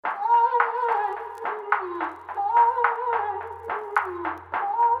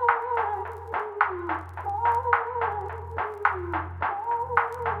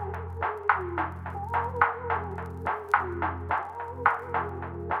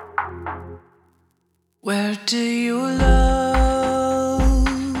Where do you love?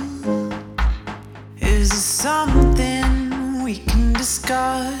 Is it something we can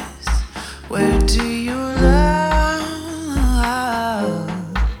discuss? Where do you love?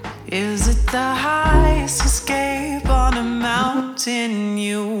 Is it the highest escape on a mountain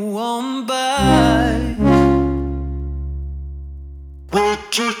you won't budge? Where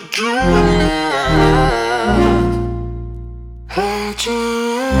do you love? Where do you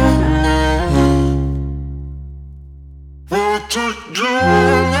love? Where do you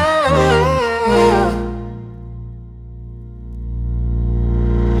love?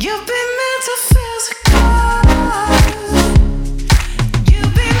 You've been metaphysical.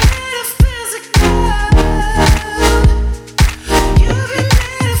 You've been metaphysical. You've been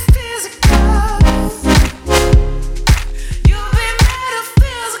metaphysical. You've been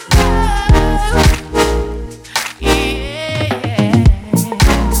metaphysical.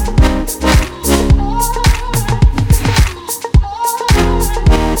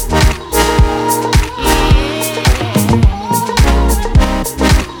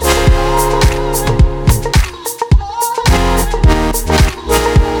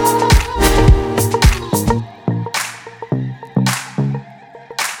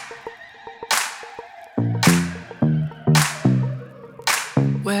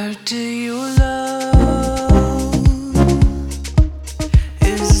 Where do you love?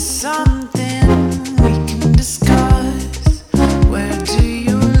 Is it something we can discuss? Where do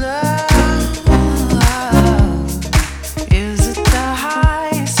you love? Is it the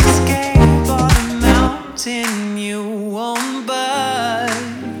highest escape on a mountain you won't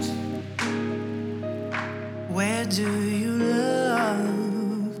budge? Where do you love?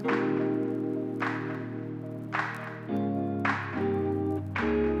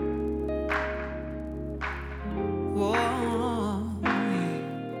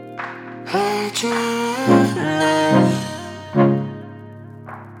 Where do you love?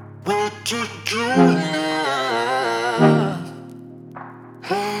 Where do you love?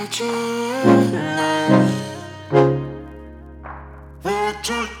 Where do you love? Where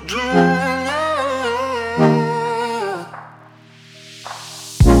do you love?